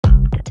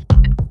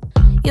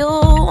You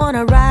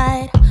wanna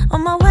ride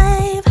on my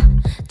wave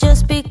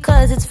just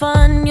because it's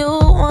fun. You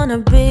wanna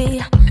be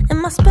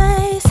in my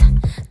space,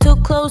 too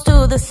close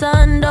to the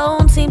sun,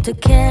 don't seem to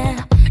care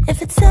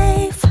if it's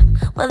safe.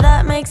 Well,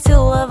 that makes two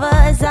of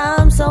us.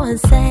 I'm so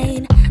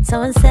insane,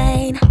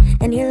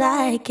 and you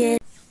like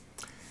it.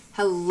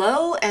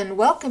 Hello and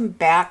welcome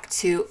back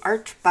to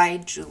Art by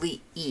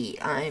Julie E.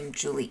 I'm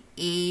Julie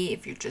E.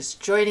 If you're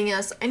just joining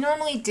us, I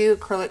normally do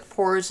acrylic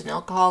pours and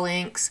alcohol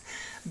inks,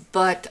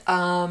 but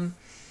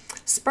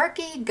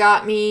Sparky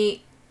got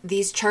me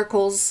these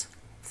charcoals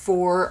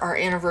for our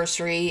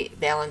anniversary,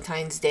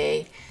 Valentine's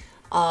Day,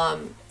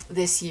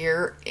 this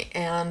year,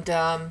 and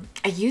I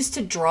used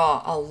to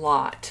draw a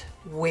lot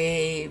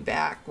way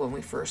back when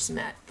we first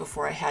met,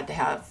 before I had to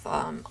have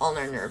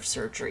ulnar nerve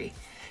surgery.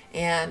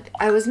 And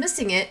I was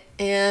missing it,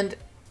 and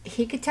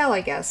he could tell,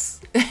 I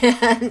guess.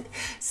 And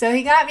so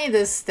he got me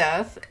this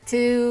stuff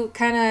to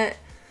kind of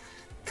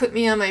put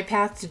me on my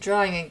path to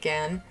drawing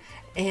again.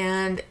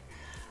 And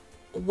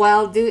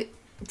while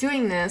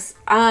doing this,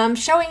 I'm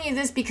showing you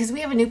this because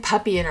we have a new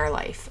puppy in our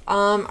life.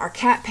 Our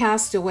cat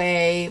passed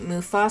away.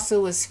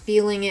 Mufasa was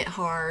feeling it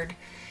hard,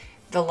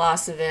 the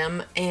loss of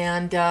him,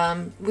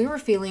 and we were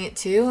feeling it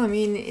too. I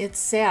mean, it's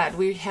sad.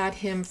 We had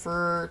him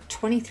for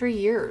 23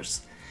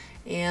 years.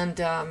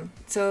 And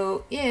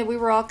so, yeah, we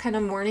were all kind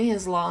of mourning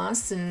his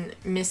loss and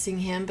missing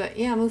him. But,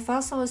 yeah,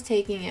 Mufasa was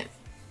taking it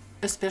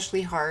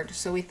especially hard.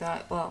 So we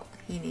thought, well,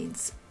 he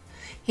needs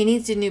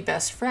a new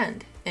best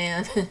friend.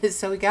 And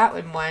so we got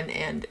him one.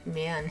 And,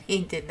 man,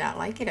 he did not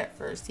like it at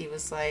first. He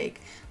was like,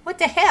 what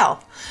the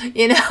hell?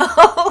 You know,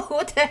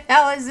 what the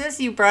hell is this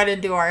you brought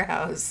into our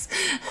house?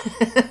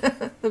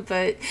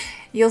 But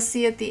you'll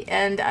see at the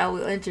end, I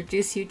will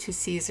introduce you to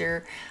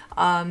Caesar.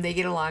 They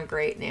get along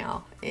great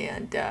now,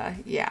 and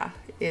yeah,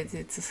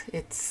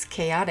 it's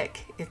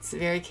chaotic. It's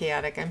very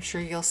chaotic. I'm sure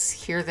you'll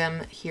hear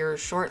them here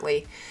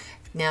shortly,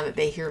 now that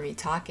they hear me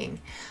talking.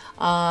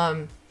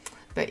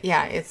 But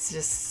yeah, it's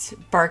just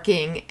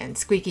barking and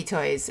squeaky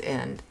toys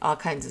and all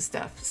kinds of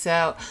stuff.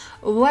 So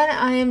what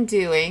I am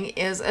doing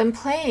is I'm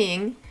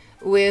playing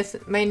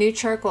with my new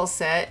charcoal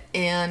set,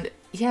 and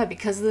yeah,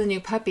 because of the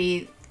new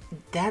puppy,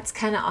 that's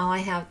kind of all I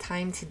have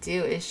time to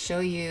do, is show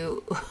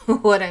you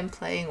what I'm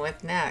playing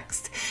with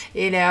next,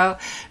 you know?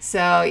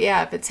 So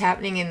yeah, if it's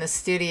happening in the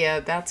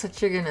studio, that's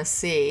what you're gonna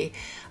see.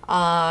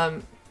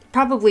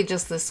 Probably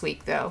just this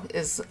week though,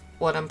 is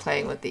what I'm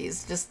playing with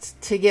these,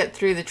 just to get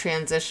through the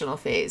transitional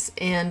phase.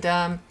 And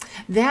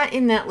that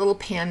in that little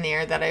pan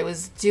there that I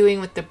was doing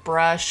with the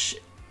brush,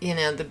 you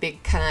know, the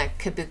big kind of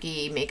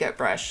kabuki makeup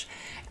brush,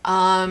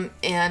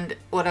 and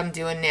what I'm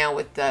doing now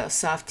with the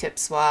soft tip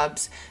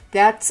swabs,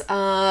 that's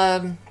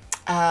a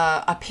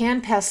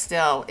pan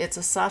pastel. It's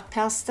a soft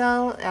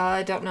pastel.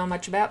 I don't know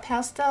much about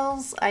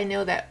pastels. I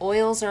know that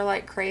oils are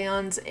like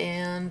crayons,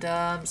 and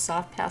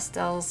soft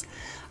pastels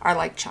are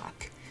like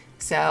chalk.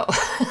 So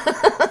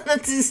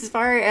that's as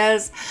far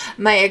as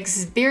my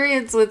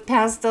experience with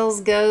pastels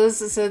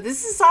goes. So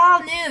this is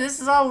all new. This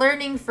is all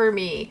learning for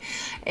me,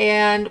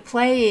 and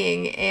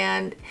playing,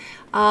 and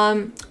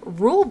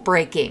rule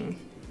breaking.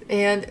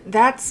 And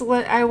that's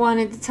what I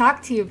wanted to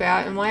talk to you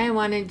about, and why I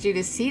wanted you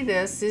to see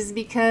this is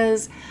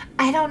because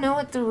I don't know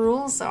what the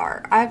rules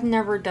are. I've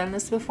never done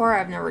this before.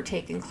 I've never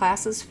taken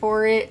classes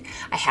for it.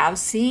 I have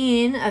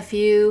seen a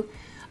few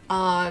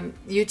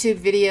YouTube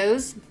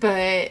videos,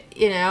 but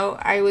you know,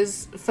 I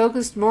was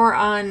focused more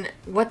on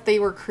what they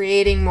were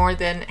creating more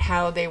than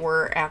how they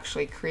were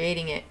actually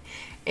creating it.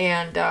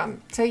 And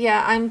so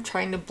yeah, I'm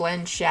trying to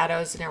blend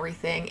shadows and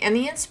everything. And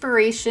the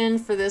inspiration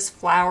for this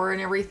flower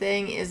and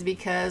everything is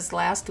because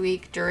last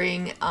week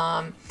during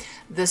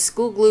the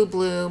school glue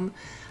bloom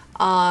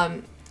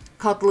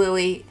called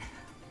Lily,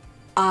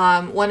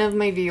 one of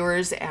my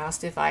viewers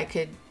asked if I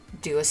could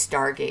do a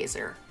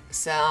stargazer.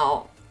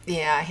 So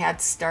yeah, I had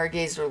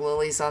stargazer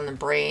lilies on the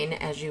brain,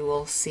 as you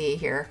will see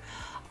here.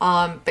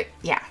 But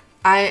yeah,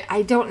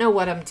 I don't know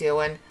what I'm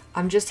doing.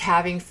 I'm just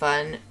having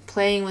fun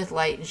playing with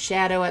light and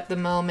shadow at the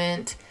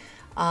moment.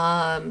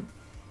 And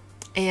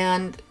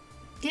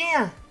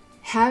yeah,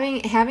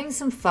 having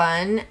some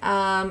fun.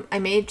 I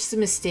made some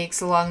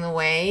mistakes along the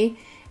way,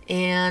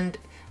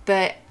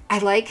 but I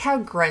like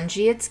how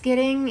grungy it's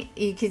getting.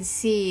 You can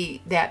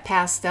see that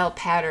pastel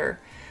pattern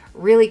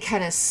really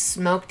kind of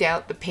smoked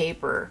out the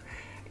paper.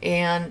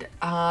 And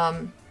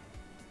I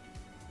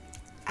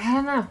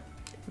don't know,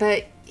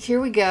 but here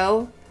we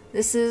go.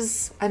 This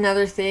is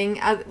another thing.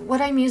 What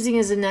I'm using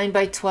is a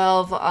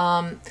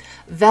 9x12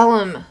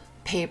 vellum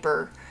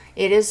paper.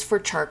 It is for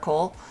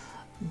charcoal,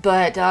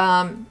 but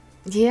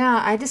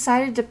yeah, I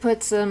decided to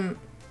put some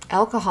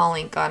alcohol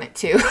ink on it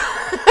too.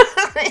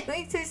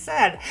 Like I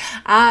said,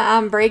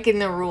 I'm breaking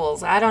the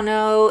rules. I don't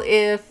know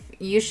if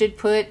you should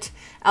put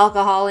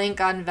alcohol ink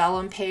on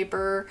vellum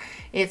paper.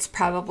 It's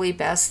probably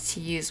best to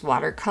use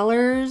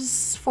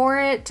watercolors for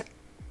it.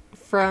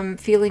 From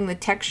feeling the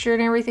texture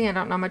and everything, I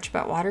don't know much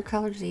about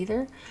watercolors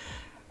either,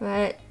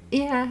 but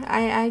yeah,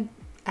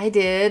 I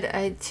did.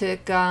 I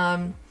took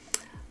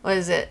what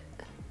is it,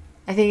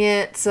 I think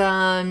it's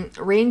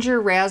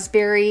Ranger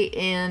Raspberry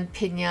and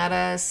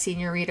Pinata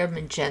Senorita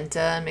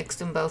Magenta. Mixed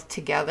them both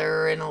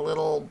together in a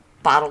little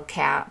bottle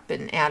cap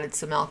and added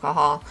some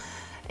alcohol.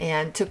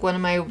 And took one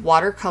of my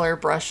watercolor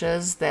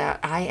brushes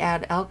that I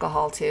add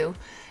alcohol to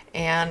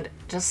and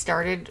just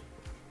started,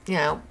 you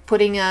know,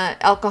 putting a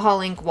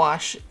alcohol ink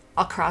wash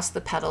across the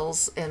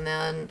petals. And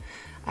then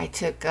I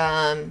took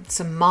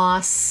some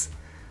moss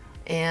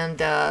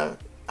and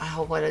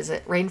what is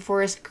it,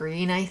 rainforest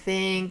green, I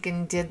think,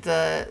 and did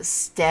the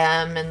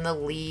stem and the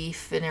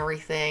leaf and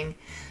everything.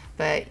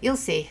 But you'll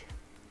see,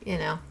 you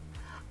know.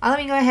 Let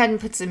me go ahead and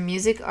put some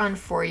music on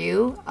for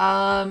you.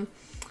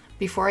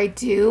 Before I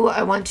do,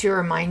 I want to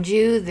remind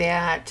you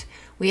that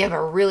we have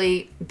a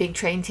really big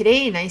train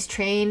today, a nice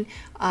train.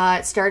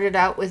 It started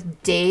out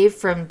with Dave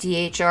from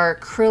DHR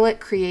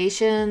Acrylic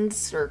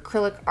Creations or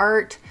Acrylic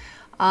Art.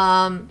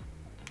 I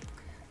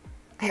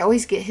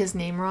always get his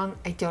name wrong.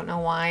 I don't know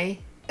why.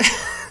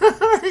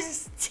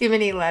 There's too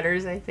many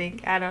letters, I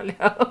think. I don't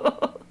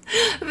know.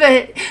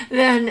 But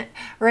then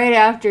right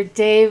after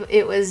Dave,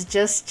 it was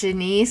just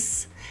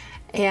Janice.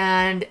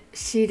 And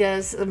she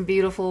does some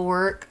beautiful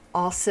work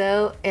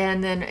also.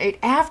 And then right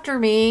after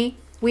me,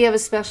 we have a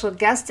special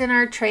guest in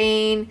our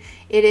train.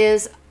 It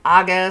is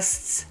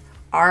August's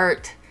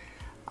art.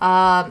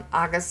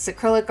 August's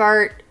acrylic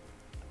art.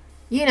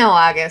 You know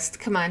August.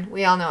 Come on.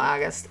 We all know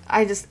August.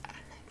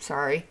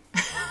 Sorry.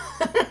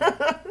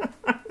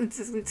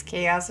 It's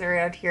chaos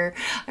around here.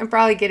 I'm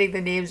probably getting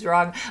the names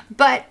wrong,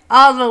 but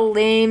all the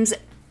names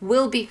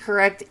will be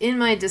correct in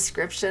my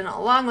description,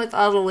 along with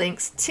all the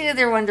links to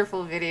their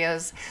wonderful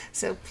videos.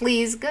 So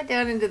please go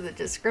down into the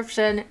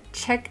description,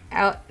 check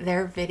out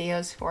their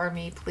videos for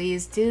me.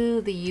 Please do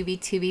the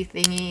UBTuby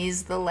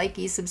thingies, the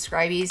likey,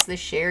 subscribies, the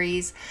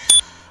sharies,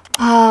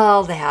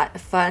 all that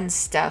fun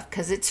stuff,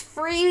 because it's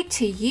free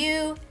to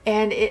you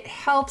and it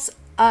helps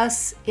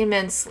us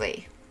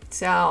immensely.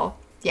 So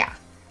yeah.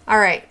 All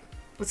right,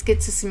 let's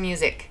get to some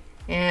music,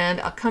 and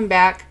I'll come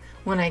back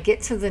when I get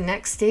to the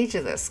next stage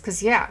of this,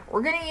 because yeah,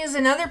 we're going to use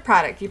another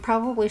product you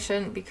probably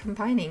shouldn't be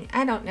combining.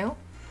 I don't know.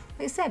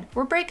 Like I said,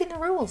 we're breaking the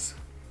rules.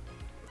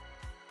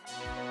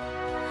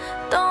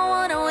 Don't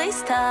wanna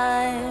waste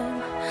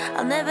time.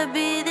 I'll never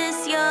be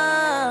this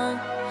young.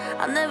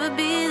 I'll never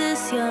be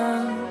this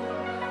young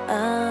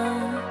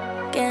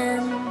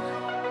again.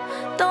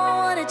 Don't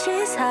wanna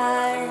chase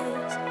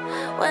highs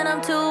when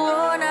I'm too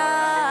worn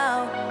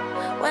out.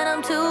 When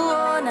I'm too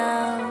worn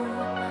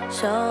out.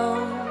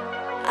 So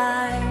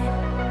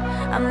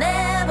I'm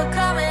never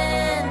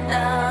coming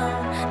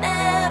down.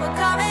 Never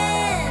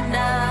coming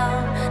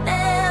down.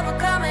 Never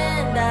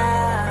coming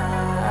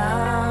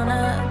down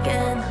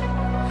again.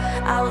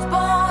 I was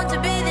born to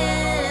be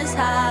this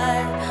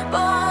high.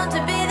 Born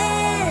to be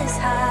this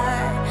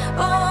high.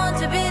 Born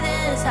to be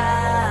this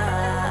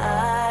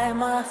high.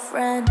 My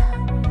friend,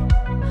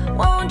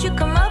 won't you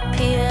come up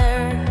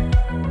here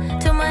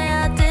to my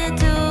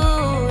altitude?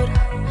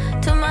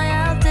 To my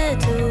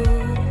altitude,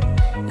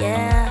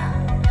 yeah,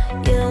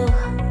 you.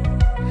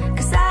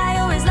 'Cause I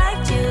always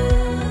liked you.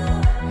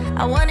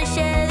 I wanna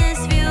share this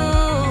view.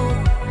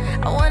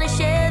 I wanna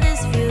share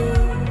this view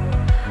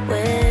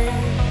with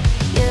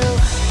you.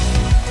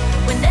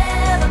 We're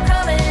never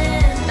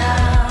coming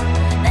down.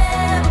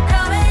 Never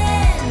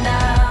coming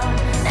down.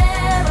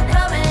 Never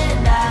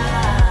coming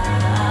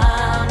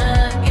down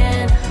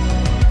again.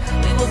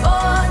 We were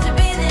born to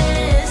be this.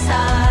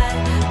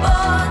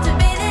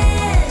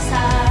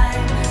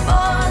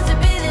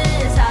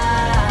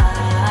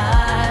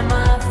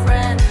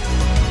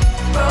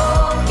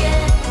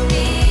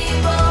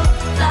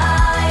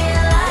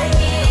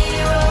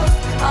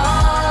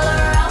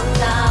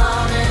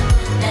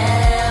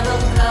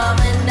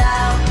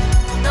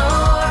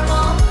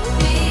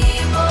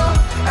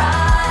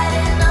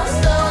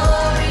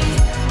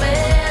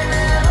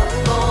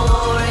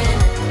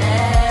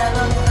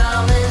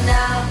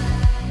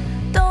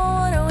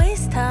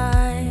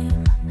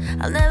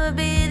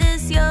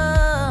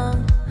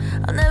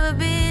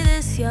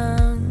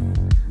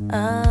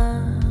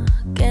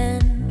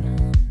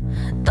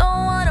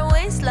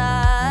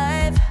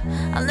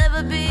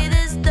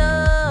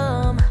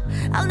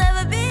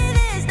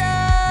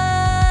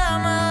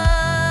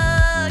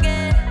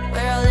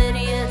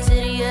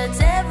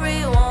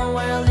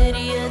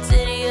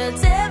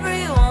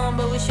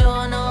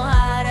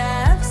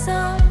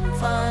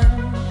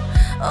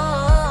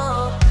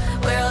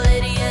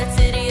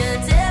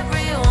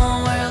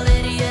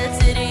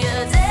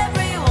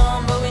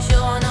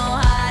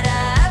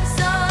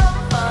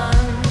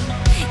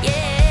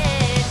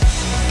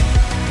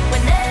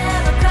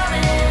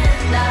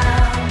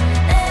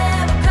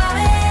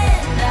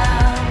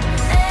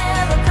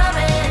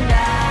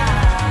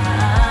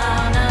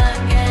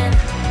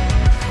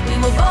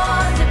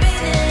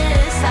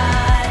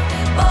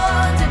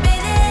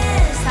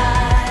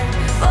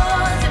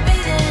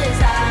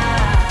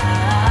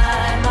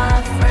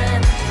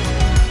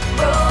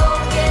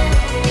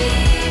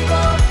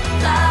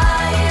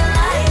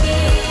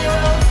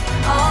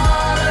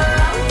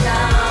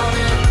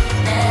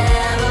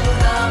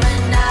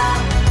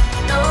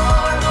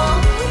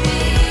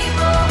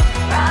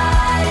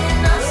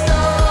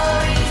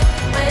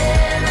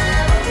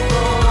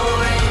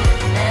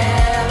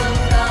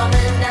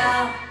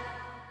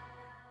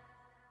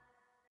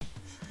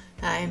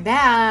 I'm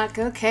back.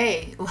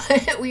 Okay,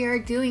 what we are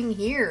doing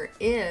here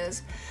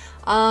is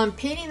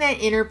painting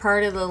that inner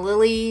part of the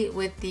lily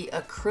with the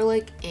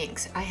acrylic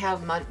inks. I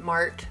have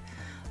Mart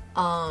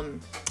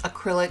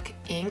acrylic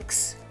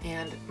inks,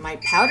 and my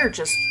power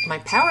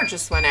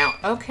just went out.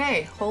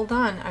 Okay, hold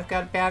on. I've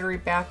got a battery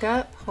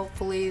backup.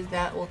 Hopefully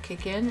that will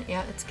kick in.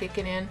 Yeah, it's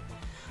kicking in.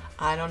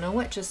 I don't know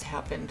what just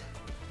happened.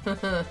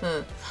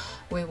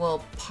 We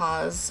will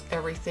pause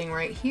everything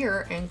right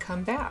here and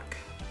come back.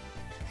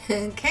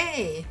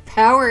 Okay,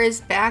 power is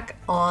back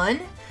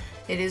on.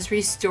 It is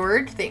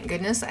restored. Thank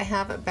goodness I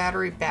have a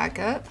battery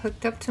backup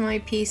hooked up to my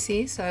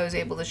PC, so I was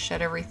able to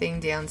shut everything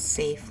down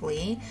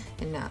safely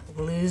and not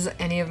lose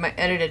any of my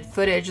edited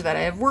footage that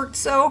I have worked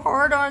so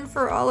hard on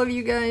for all of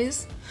you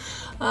guys.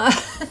 I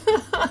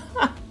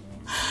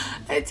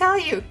tell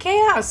you,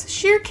 chaos,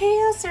 sheer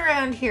chaos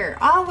around here,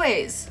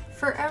 always,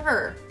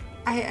 forever.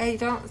 I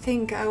don't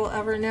think I will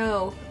ever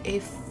know a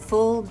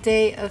full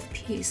day of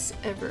peace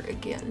ever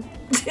again.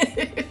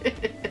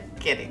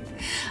 Kidding.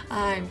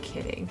 I'm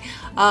kidding.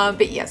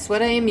 But yes,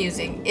 what I am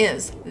using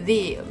is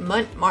the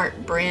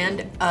Mart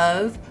brand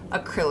of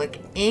acrylic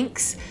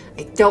inks.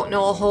 I don't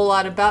know a whole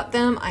lot about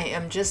them. I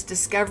am just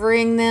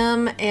discovering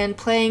them and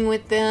playing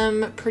with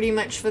them pretty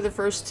much for the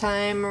first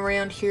time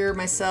around here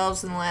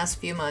myself in the last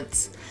few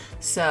months.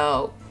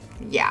 So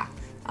yeah.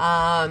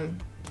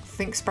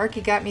 I think Sparky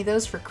got me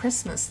those for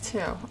Christmas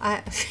too.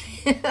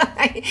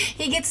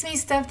 He gets me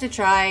stuff to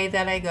try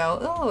that I go,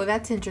 oh,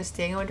 that's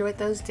interesting. I wonder what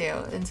those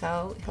do. And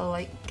so he'll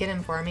like get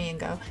them for me and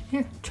go,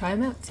 here, try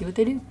them out, see what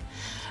they do.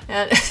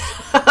 And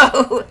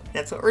so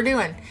that's what we're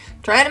doing.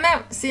 Trying them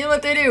out, seeing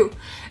what they do.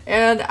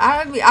 And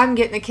I'm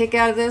getting a kick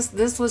out of this.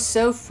 This was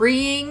so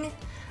freeing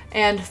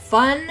and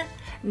fun.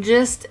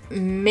 Just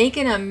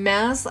making a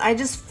mess. I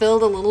just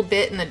filled a little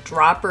bit in the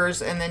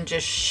droppers and then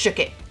just shook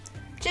it.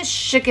 Just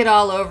shook it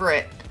all over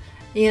it.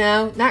 You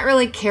know, not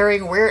really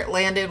caring where it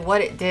landed,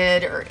 what it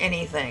did, or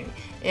anything.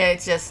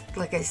 It's just,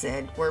 like I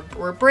said,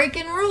 we're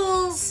breaking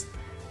rules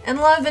and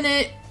loving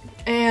it.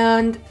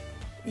 And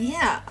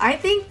yeah, I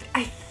think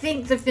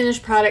the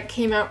finished product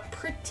came out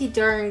pretty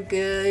darn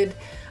good.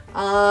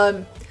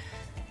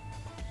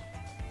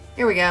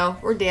 Here we go.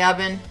 We're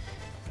dabbing.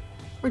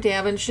 We're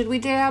dabbing. Should we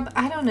dab?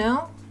 I don't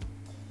know.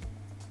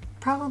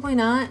 Probably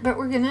not, but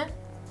we're gonna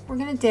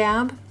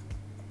dab.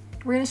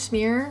 We're gonna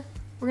smear.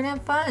 We're gonna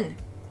have fun.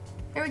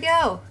 There we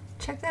go.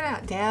 Check that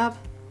out. Dab,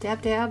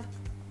 dab, dab.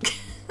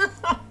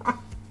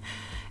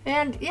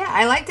 And yeah,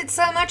 I liked it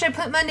so much I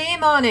put my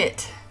name on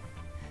it.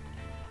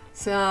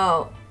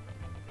 So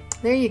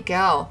there you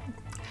go.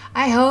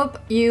 I hope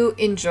you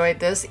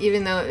enjoyed this,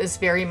 even though it was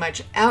very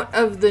much out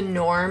of the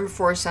norm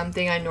for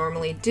something I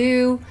normally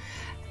do.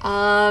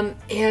 And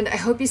I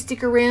hope you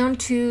stick around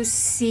to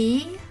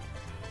see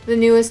the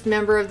newest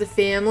member of the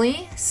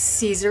family,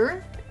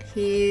 Caesar.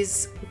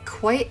 He's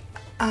quite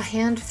a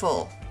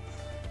handful.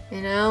 You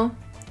know,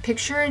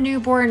 picture a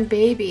newborn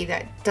baby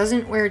that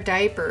doesn't wear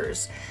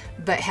diapers,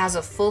 but has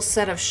a full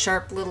set of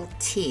sharp little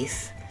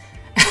teeth.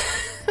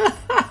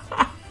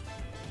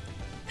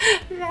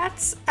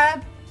 That's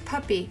a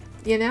puppy,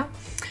 you know?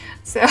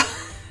 So,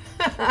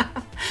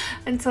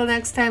 until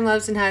next time,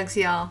 loves and hugs,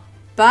 y'all.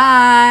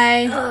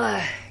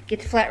 Bye. Get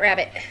the flat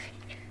rabbit.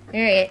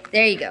 There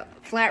you go.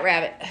 Flat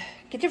rabbit.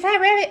 Get your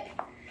flat rabbit.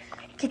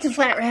 Get the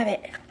flat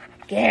rabbit.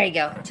 There you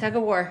go. Tug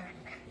of war.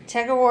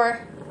 Tug of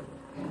war.